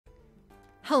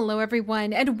Hello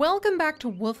everyone, and welcome back to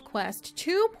Wolf Quest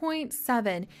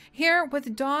 2.7, here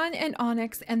with Dawn and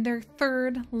Onyx and their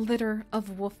third litter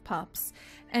of wolf pups.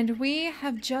 And we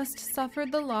have just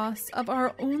suffered the loss of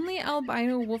our only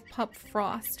albino wolf pup,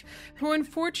 Frost, who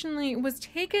unfortunately was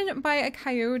taken by a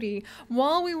coyote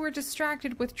while we were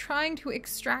distracted with trying to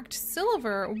extract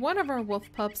Silver, one of our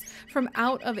wolf pups, from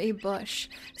out of a bush.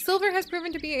 Silver has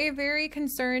proven to be a very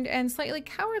concerned and slightly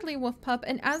cowardly wolf pup,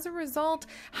 and as a result,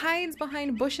 hides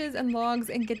behind bushes and logs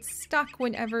and gets stuck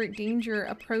whenever danger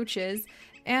approaches.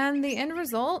 And the end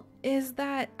result is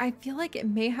that I feel like it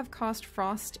may have cost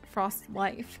Frost's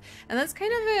life. And that's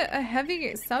kind of a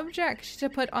heavy subject to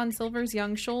put on Silver's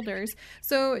young shoulders.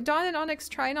 So Dawn and Onyx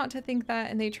try not to think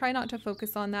that, and they try not to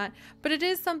focus on that. But it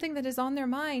is something that is on their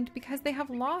mind because they have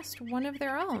lost one of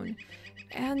their own.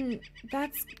 And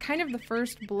that's kind of the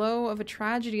first blow of a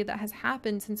tragedy that has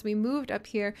happened since we moved up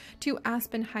here to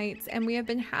Aspen Heights, and we have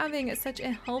been having such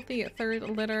a healthy third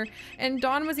litter. And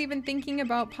Dawn was even thinking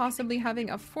about possibly having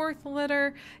a fourth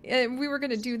litter. We were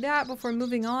going to do that before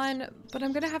moving on, but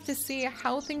I'm going to have to see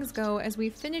how things go as we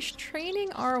finish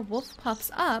training our wolf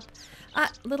pups up.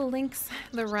 Little Lynx,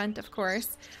 the runt, of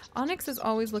course. Onyx is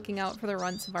always looking out for the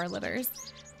runts of our litters.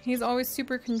 He's always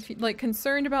super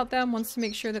concerned about them, wants to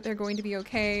make sure that they're going to be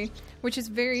okay, which is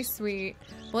very sweet.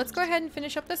 Well, let's go ahead and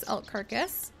finish up this elk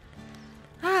carcass.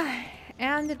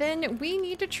 And then we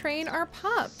need to train our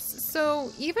pups.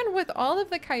 So even with all of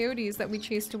the coyotes that we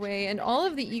chased away and all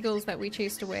of the eagles that we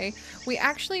chased away, we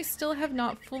actually still have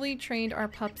not fully trained our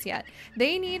pups yet.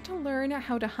 They need to learn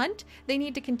how to hunt. They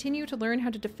need to continue to learn how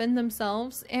to defend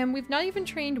themselves. And we've not even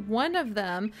trained one of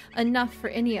them enough for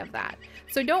any of that.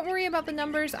 So don't worry about the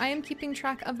numbers. I am keeping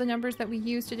track of the numbers that we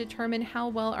use to determine how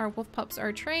well our wolf pups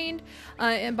are trained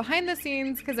and behind the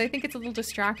scenes, because I think it's a little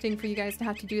distracting for you guys to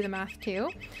have to do the math too.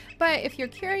 But if you're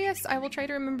curious, I will try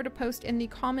to remember to post in the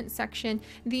comment section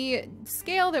the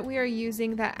scale that we are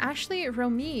using that Ashley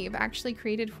Romeeve actually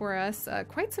created for us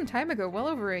quite some time ago, well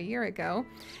over a year ago.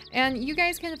 And you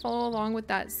guys can follow along with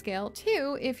that scale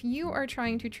too if you are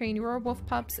trying to train your wolf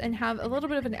pups and have a little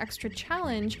bit of an extra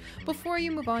challenge before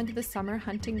you move on to the summer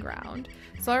hunting ground.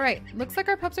 So alright, looks like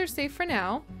our pups are safe for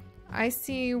now. I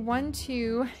see 1,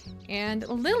 2, and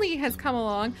Lily has come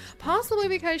along, possibly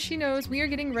because she knows we are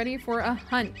getting ready for a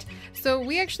hunt. So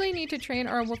we actually need to train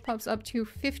our wolf pups up to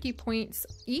 50 points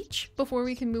each before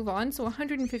we can move on, so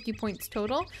 150 points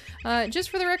total. Just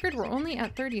for the record, we're only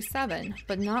at 37,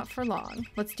 but not for long.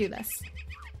 Let's do this.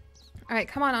 Alright,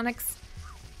 come on, Onyx.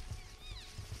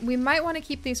 We might want to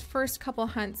keep these first couple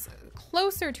hunts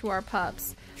closer to our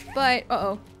pups, but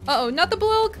not the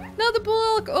bull elk, not the bull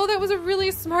elk. Oh, that was a really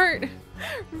smart,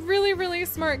 really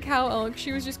smart cow elk.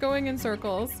 She was just going in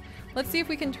circles. Let's see if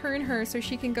we can turn her so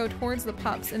she can go towards the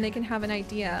pups and they can have an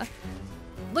idea.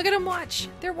 Look at them watch.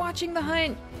 They're watching the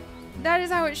hunt. That is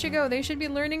how it should go. They should be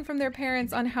learning from their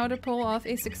parents on how to pull off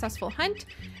a successful hunt.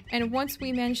 And once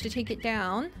we manage to take it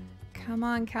down, come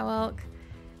on, cow elk,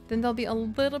 then they'll be a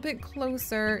little bit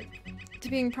closer to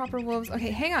being proper wolves.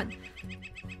 Okay, hang on.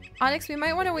 Onyx, we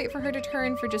might want to wait for her to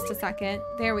turn for just a second.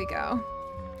 There we go.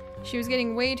 She was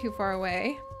getting way too far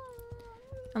away.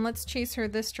 And let's chase her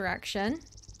this direction.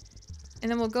 And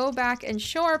then we'll go back and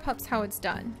show our pups how it's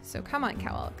done. So come on,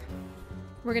 cow elk.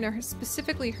 We're going to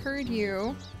specifically herd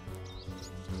you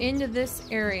into this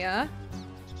area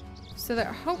so that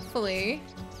hopefully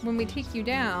when we take you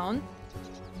down...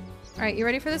 Alright, you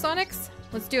ready for this, Onyx?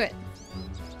 Let's do it.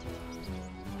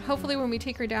 Hopefully when we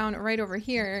take her down right over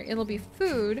here, it'll be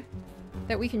food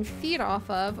that we can feed off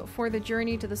of for the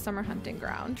journey to the summer hunting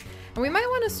ground. And we might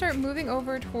want to start moving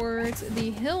over towards the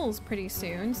hills pretty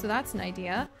soon, so that's an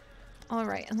idea.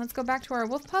 Alright, and let's go back to our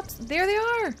wolf pups. There they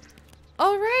are!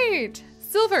 Alright!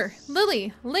 Silver,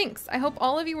 Lily, Lynx, I hope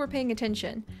all of you were paying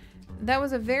attention. That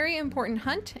was a very important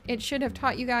hunt. It should have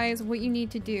taught you guys what you need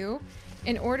to do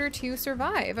in order to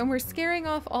survive. And we're scaring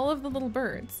off all of the little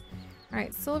birds.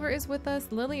 Alright, Silver is with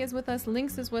us, Lily is with us,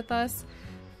 Lynx is with us.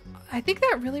 I think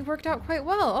that really worked out quite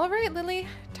well. Alright, Lily,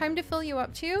 time to fill you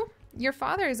up too. Your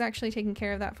father is actually taking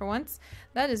care of that for once.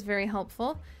 That is very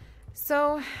helpful.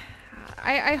 So,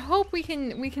 I hope we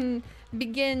can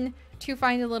begin to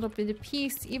find a little bit of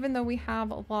peace, even though we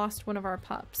have lost one of our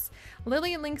pups.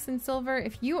 Lily, Lynx, and Silver,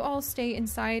 if you all stay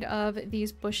inside of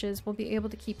these bushes, we'll be able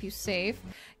to keep you safe.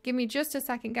 Give me just a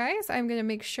second, guys. I'm going to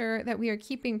make sure that we are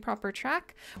keeping proper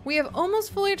track. We have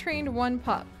almost fully trained one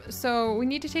pup, so we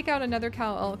need to take out another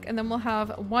cow elk, and then we'll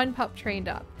have one pup trained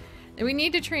up. And we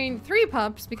need to train 3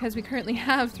 pups because we currently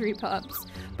have 3 pups.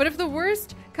 But if the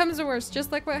worst comes to worst,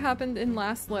 just like what happened in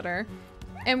last litter,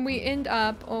 and we end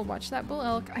up, oh, watch that bull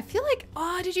elk. I feel like,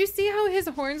 oh, did you see how his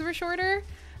horns were shorter?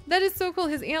 That is so cool.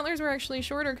 His antlers were actually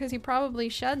shorter because he probably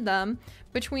shed them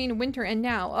between winter and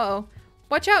now. Uh-oh.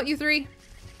 Watch out, you three.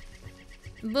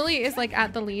 Lily is like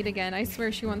at the lead again. I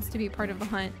swear she wants to be part of the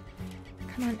hunt.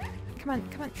 Come on. Come on.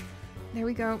 Come on. There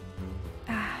we go.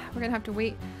 We're gonna have to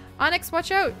wait. Onyx,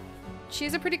 watch out.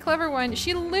 She's a pretty clever one.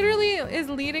 She literally is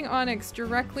leading Onyx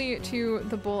directly to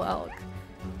the bull elk.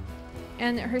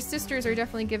 And her sisters are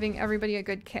definitely giving everybody a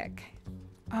good kick.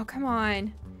 Oh, come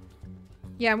on.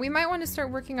 Yeah, we might want to start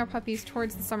working our puppies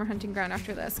towards the summer hunting ground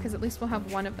after this, because at least we'll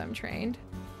have one of them trained.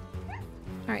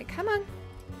 Alright, come on.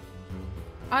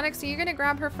 Onyx, are you gonna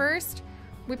grab her first?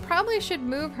 We probably should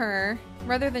move her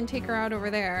rather than take her out over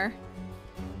there.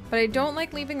 But I don't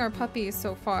like leaving our puppies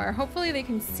so far. Hopefully they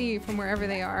can see from wherever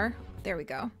they are. There we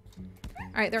go.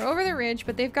 Alright, they're over the ridge,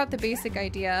 but they've got the basic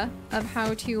idea of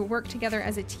how to work together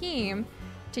as a team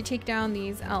to take down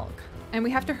these elk. And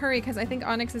we have to hurry because I think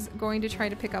Onyx is going to try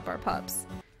to pick up our pups.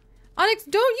 Onyx,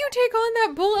 don't you take on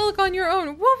that bull elk on your own.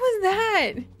 What was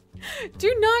that?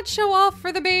 Do not show off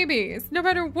for the babies, no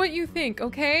matter what you think,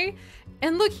 okay?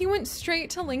 And look, he went straight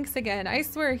to Lynx again. I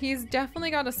swear, he's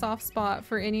definitely got a soft spot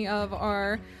for any of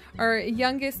our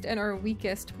youngest and our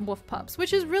weakest wolf pups,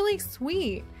 which is really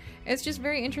sweet. It's just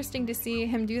very interesting to see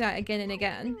him do that again and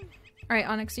again. All right,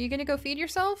 Onyx, are you gonna go feed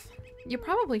yourself? You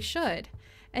probably should.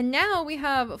 And now we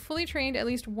have fully trained at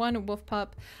least one wolf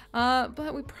pup,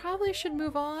 but we probably should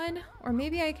move on. Or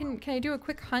maybe can I do a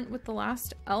quick hunt with the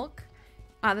last elk?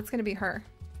 Ah, that's gonna be her.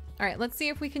 All right, let's see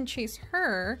if we can chase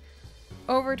her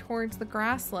over towards the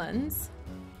grasslands.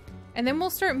 And then we'll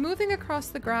start moving across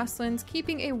the grasslands,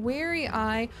 keeping a wary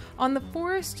eye on the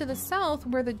forest to the south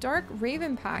where the dark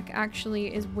raven pack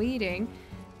actually is waiting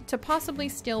to possibly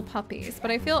steal puppies.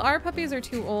 But I feel our puppies are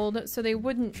too old, so they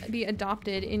wouldn't be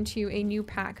adopted into a new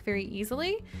pack very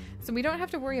easily. So we don't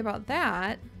have to worry about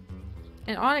that.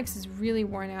 And Onyx is really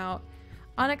worn out.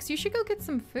 Onyx, you should go get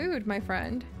some food, my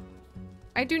friend.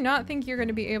 I do not think you're going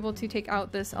to be able to take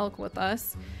out this elk with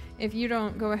us if you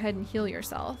don't go ahead and heal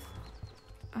yourself.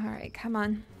 Alright, come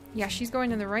on. Yeah, she's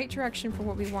going in the right direction for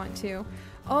what we want to.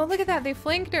 Oh, look at that. They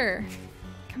flanked her.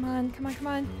 Come on, come on, come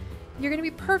on. You're going to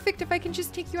be perfect if I can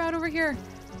just take you out over here.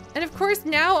 And of course,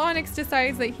 now Onyx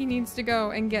decides that he needs to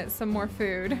go and get some more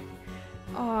food.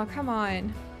 Oh, come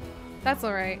on. That's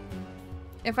alright.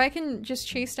 If I can just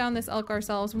chase down this elk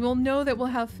ourselves, we'll know that we'll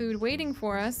have food waiting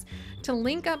for us to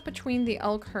link up between the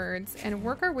elk herds and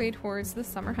work our way towards the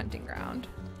summer hunting ground.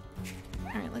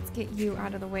 Alright, let's get you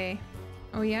out of the way.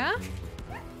 Oh yeah?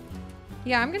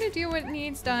 Yeah, I'm gonna do what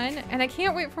needs done, and I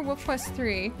can't wait for Wolf Quest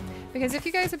 3, because if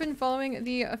you guys have been following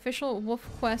the official Wolf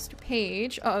Quest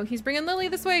page— uh-oh, he's bringing Lily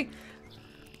this way!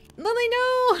 Lily,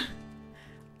 no!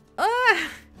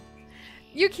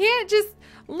 You can't just—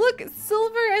 look,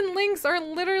 Silver and Lynx are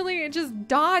literally just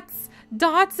dots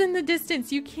in the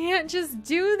distance. You can't just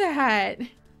do that.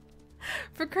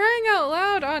 For crying out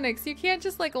loud, Onyx, you can't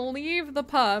just like leave the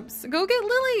pups. Go get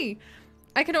Lily!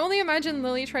 I can only imagine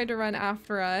Lily tried to run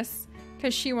after us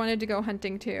because she wanted to go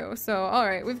hunting too. So,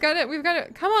 alright, we've got to,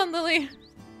 come on, Lily.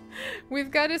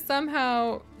 We've got to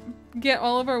somehow get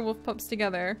all of our wolf pups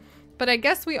together. But I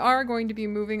guess we are going to be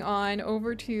moving on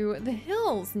over to the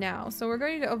hills now. So we're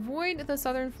going to avoid the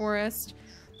southern forest.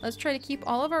 Let's try to keep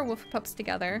all of our wolf pups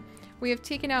together. We have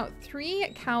taken out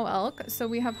 3 cow elk, so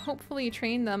we have hopefully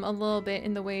trained them a little bit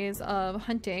in the ways of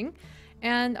hunting.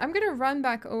 And I'm going to run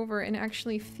back over and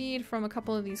actually feed from a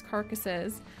couple of these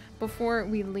carcasses before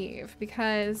we leave,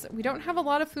 because we don't have a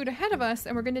lot of food ahead of us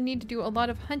and we're going to need to do a lot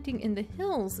of hunting in the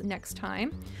hills next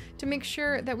time to make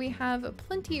sure that we have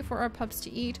plenty for our pups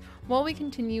to eat while we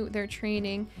continue their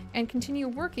training and continue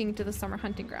working to the summer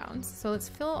hunting grounds. So let's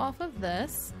fill off of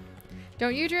this.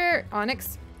 Don't you dare,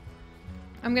 Onyx.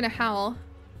 I'm going to howl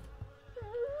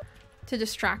to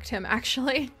distract him,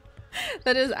 actually.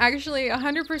 That is actually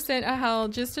 100% a howl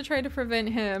just to try to prevent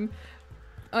him.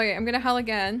 Okay, I'm gonna howl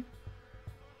again.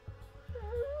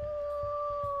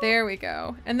 There we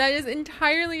go. And that is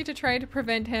entirely to try to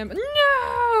prevent him.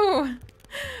 No!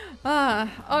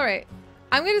 Alright.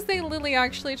 I'm gonna say Lily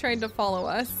actually tried to follow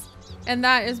us. And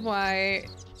that is why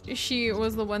she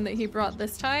was the one that he brought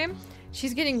this time.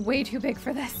 She's getting way too big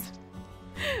for this.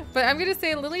 But I'm gonna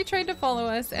say Lily tried to follow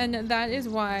us, and that is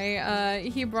why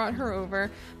he brought her over,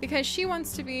 because she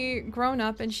wants to be grown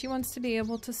up and she wants to be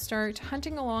able to start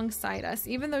hunting alongside us,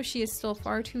 even though she is still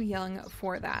far too young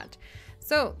for that.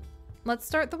 So let's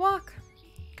start the walk.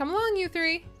 Come along, you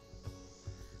 3.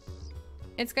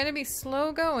 It's gonna be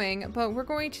slow going, but we're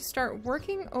going to start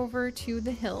working over to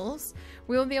the hills.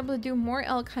 We will be able to do more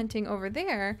elk hunting over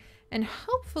there, and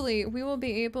hopefully we will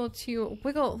be able to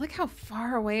wiggle— look how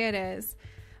far away it is.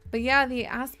 But yeah, the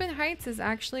Aspen Heights is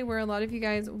actually where a lot of you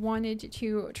guys wanted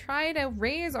to try to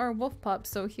raise our wolf pups.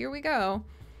 So here we go.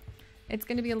 It's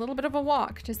going to be a little bit of a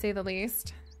walk, to say the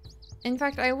least. In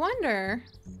fact, I wonder...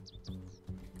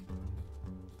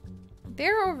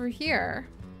 They're over here.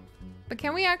 But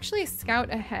can we actually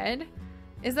scout ahead?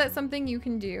 Is that something you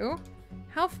can do?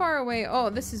 How far away? Oh,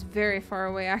 this is very far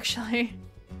away, actually.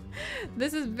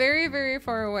 This is very, very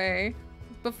far away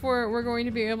before we're going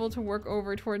to be able to work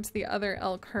over towards the other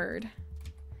elk herd.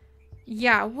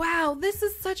 Yeah, wow, this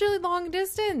is such a long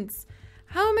distance.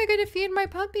 How am I going to feed my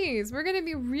puppies? We're going to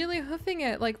be really hoofing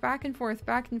it, like back and forth,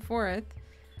 back and forth.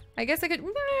 I guess I could...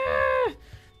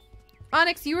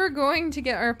 Onyx, you are going to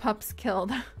get our pups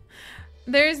killed.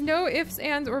 There's no ifs,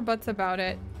 ands, or buts about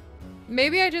it.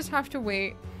 Maybe I just have to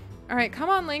wait. Alright, come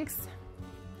on, Lynx.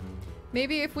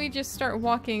 Maybe if we just start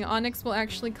walking, Onyx will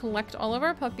actually collect all of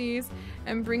our puppies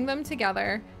and bring them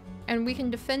together, and we can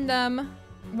defend them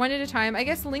one at a time. I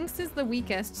guess Lynx is the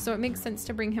weakest, so it makes sense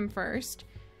to bring him first.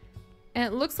 And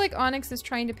it looks like Onyx is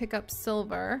trying to pick up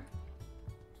Silver.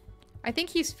 I think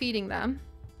he's feeding them.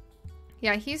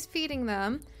 Yeah, he's feeding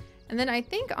them. And then I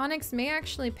think Onyx may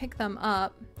actually pick them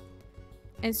up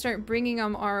and start bringing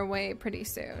them our way pretty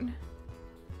soon.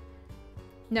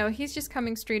 No, he's just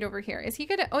coming straight over here. Is he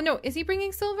gonna... Oh no, is he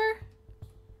bringing Silver?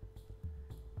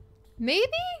 Maybe?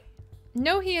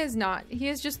 No, he is not. He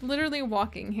is just literally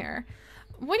walking here.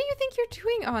 What do you think you're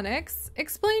doing, Onyx?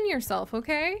 Explain yourself,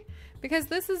 okay? Because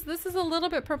this is a little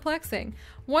bit perplexing.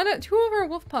 Two of our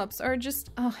wolf pups are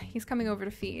just... Oh, he's coming over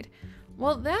to feed.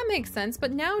 Well, that makes sense,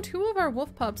 but now two of our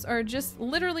wolf pups are just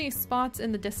literally spots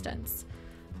in the distance.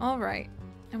 All right.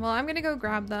 Well, I'm gonna go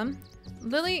grab them.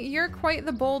 Lily, you're quite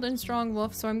the bold and strong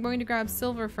wolf, so I'm going to grab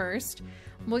Silver first.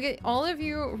 We'll get all of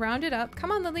you rounded up. Come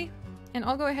on, Lily. And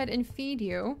I'll go ahead and feed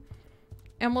you.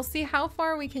 And we'll see how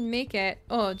far we can make it.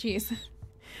 Oh, geez.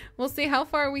 We'll see how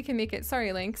far we can make it.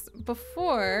 Sorry, Lynx.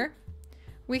 Before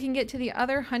we can get to the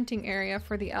other hunting area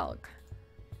for the elk.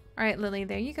 All right, Lily,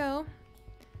 there you go.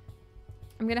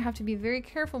 I'm gonna have to be very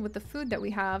careful with the food that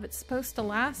we have. It's supposed to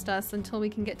last us until we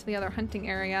can get to the other hunting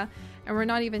area, and we're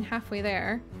not even halfway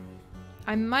there.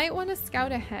 I might want to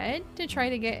scout ahead to try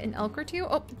to get an elk or two.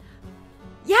 Oh,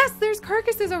 yes, there's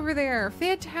carcasses over there.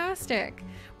 Fantastic.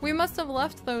 We must have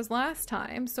left those last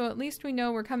time, so at least we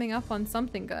know we're coming up on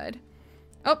something good.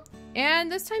 Oh,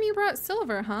 and this time you brought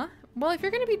Silver, huh? Well, if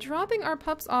you're going to be dropping our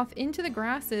pups off into the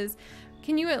grasses,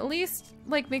 can you at least,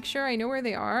 like, make sure I know where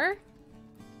they are?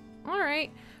 All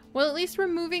right. Well, at least we're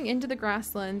moving into the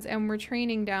grasslands and we're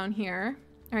training down here.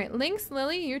 All right, Lynx,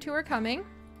 Lily, you two are coming.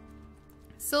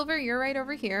 Silver, you're right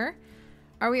over here.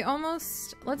 Are we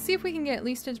almost... Let's see if we can get at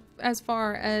least as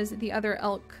far as the other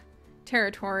elk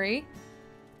territory.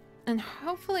 And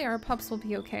hopefully our pups will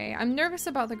be okay. I'm nervous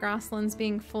about the grasslands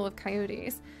being full of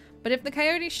coyotes. But if the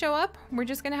coyotes show up, we're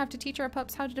just going to have to teach our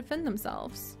pups how to defend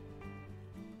themselves.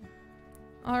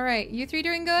 All right, you three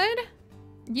doing good?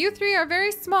 You three are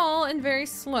very small and very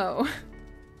slow.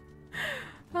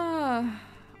 All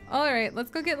right,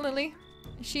 let's go get Lily.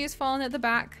 She has fallen at the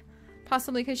back,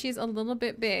 possibly because she's a little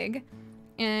bit big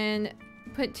and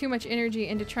put too much energy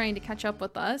into trying to catch up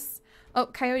with us. Oh,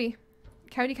 coyote.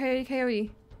 Coyote, coyote,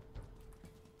 coyote.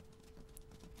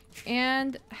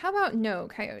 And how about no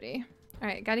coyote? All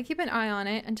right, got to keep an eye on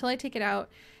it until I take it out.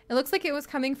 It looks like it was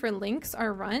coming for Lynx,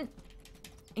 our runt.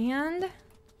 And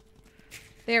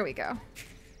there we go.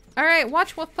 All right,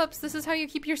 watch wolf pups. This is how you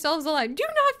keep yourselves alive. Do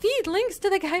not feed Lynx to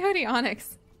the coyote,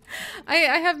 Onyx. I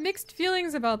have mixed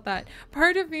feelings about that.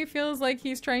 Part of me feels like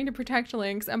he's trying to protect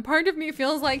Lynx, and part of me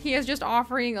feels like he is just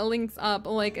offering a Lynx up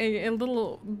like a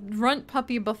little runt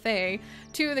puppy buffet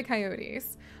to the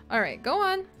coyotes. All right, go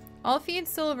on. I'll feed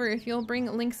Silver if you'll bring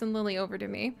Lynx and Lily over to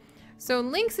me. So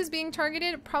Lynx is being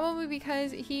targeted probably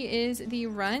because he is the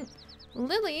runt.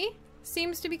 Lily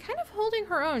seems to be kind of holding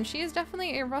her own. She is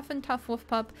definitely a rough and tough wolf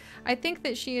pup. I think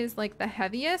that she is like the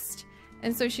heaviest,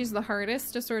 and so she's the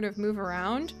hardest to sort of move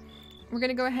around. We're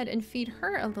gonna go ahead and feed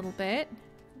her a little bit.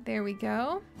 There we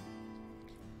go.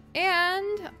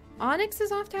 And Onyx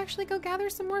is off to actually go gather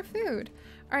some more food.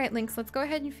 All right, Lynx, let's go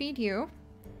ahead and feed you.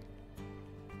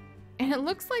 And it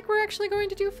looks like we're actually going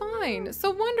to do fine.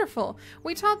 So wonderful.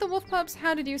 We taught the wolf pups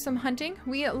how to do some hunting.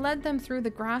 We led them through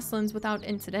the grasslands without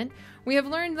incident. We have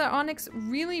learned that Onyx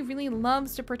really, really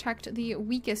loves to protect the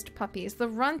weakest puppies. The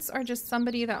runts are just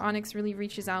somebody that Onyx really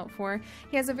reaches out for.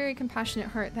 He has a very compassionate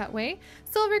heart that way.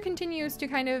 Silver continues to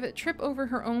kind of trip over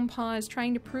her own paws,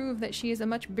 trying to prove that she is a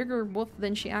much bigger wolf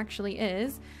than she actually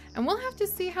is. And we'll have to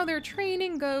see how their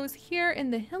training goes here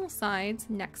in the hillsides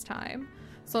next time.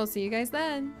 So I'll see you guys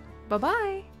then.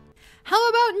 Bye-bye. How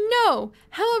about no?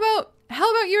 How about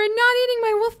you're not eating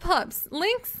my wolf pups?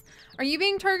 Lynx, are you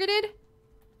being targeted?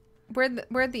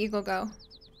 Where'd the eagle go?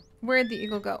 Where'd the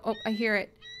eagle go? Oh, I hear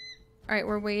it. All right,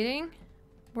 we're waiting.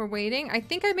 We're waiting. I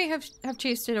think I may have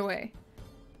chased it away.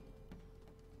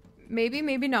 Maybe,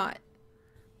 maybe not.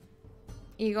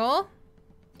 Eagle?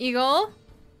 Eagle?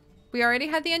 We already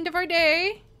had the end of our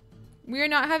day. We are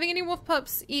not having any wolf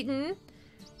pups eaten.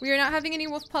 We are not having any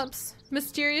wolf pups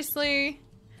mysteriously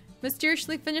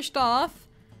finished off.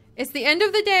 It's the end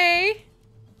of the day.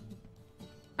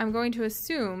 I'm going to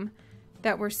assume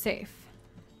that we're safe.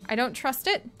 I don't trust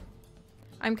it.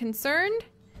 I'm concerned.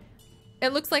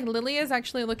 It looks like Lily is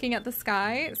actually looking at the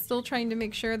sky, still trying to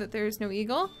make sure that there's no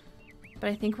eagle. But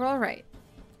I think we're all right.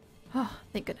 Oh,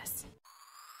 thank goodness.